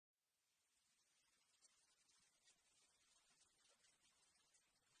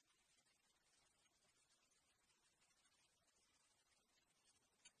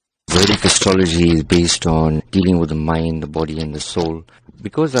Vedic astrology is based on dealing with the mind, the body and the soul.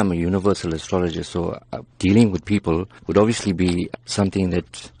 Because I'm a universal astrologer, so dealing with people would obviously be something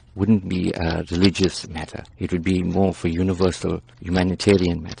that wouldn't be a religious matter. It would be more for universal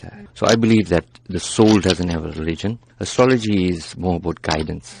humanitarian matter. So I believe that the soul doesn't have a religion. Astrology is more about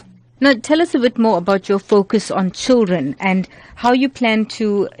guidance. Now, tell us a bit more about your focus on children and how you plan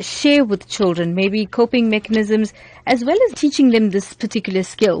to share with children, maybe coping mechanisms, as well as teaching them this particular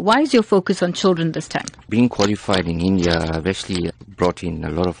skill. Why is your focus on children this time? Being qualified in India, I've actually brought in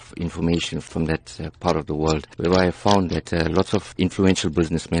a lot of information from that part of the world, where I found that lots of influential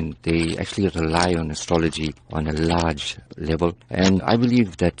businessmen, they actually rely on astrology on a large level. And I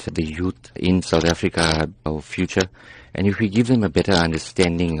believe that the youth in South Africa are our future. And if we give them a better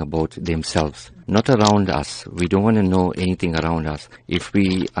understanding about themselves, not around us, we don't want to know anything around us. If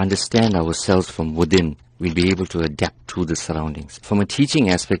we understand ourselves from within, we'll be able to adapt to the surroundings. From a teaching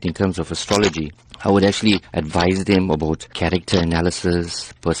aspect in terms of astrology, I would actually advise them about character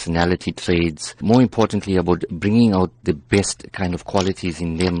analysis, personality traits, more importantly about bringing out the best kind of qualities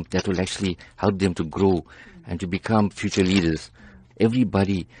in them that will actually help them to grow and to become future leaders.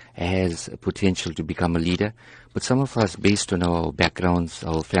 Everybody has potential to become a leader, but some of us, based on our backgrounds,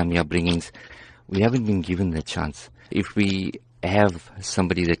 our family upbringings, we haven't been given that chance. If we have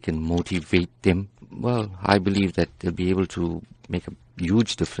somebody that can motivate them, well, I believe that they'll be able to make a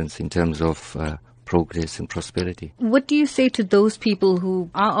huge difference in terms of progress and prosperity. What do you say to those people who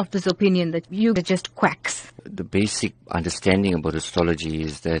are of this opinion that you are just quacks? The basic understanding about astrology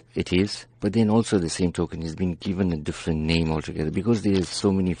is that it is, but then also the same token is being given a different name altogether, because there's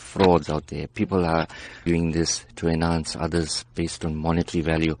so many frauds out there. People are doing this to enhance others based on monetary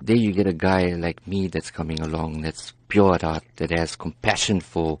value. There you get a guy like me that's coming along, that's pure at heart, that has compassion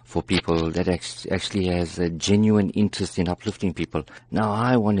for people, that actually has a genuine interest in uplifting people. Now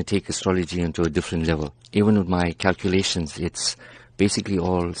I want to take astrology into a different level. Even with my calculations, it's basically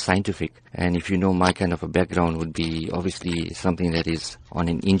all scientific. And if you know, my kind of a background would be obviously something that is on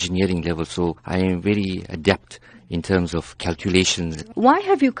an engineering level. So I am very adept in terms of calculations. Why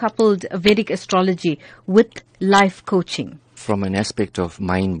have you coupled Vedic astrology with life coaching? From an aspect of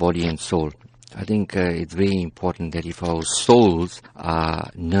mind, body and soul, I think it's very important that if our souls are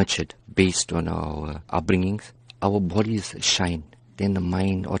nurtured based on our upbringings, our bodies shine. Then the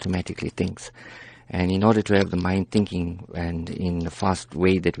mind automatically thinks. And in order to have the mind thinking, and in the fast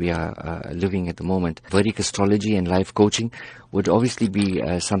way that we are living at the moment, Vedic astrology and life coaching would obviously be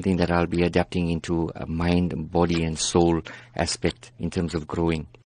something that I'll be adapting into a mind, body and soul aspect in terms of growing.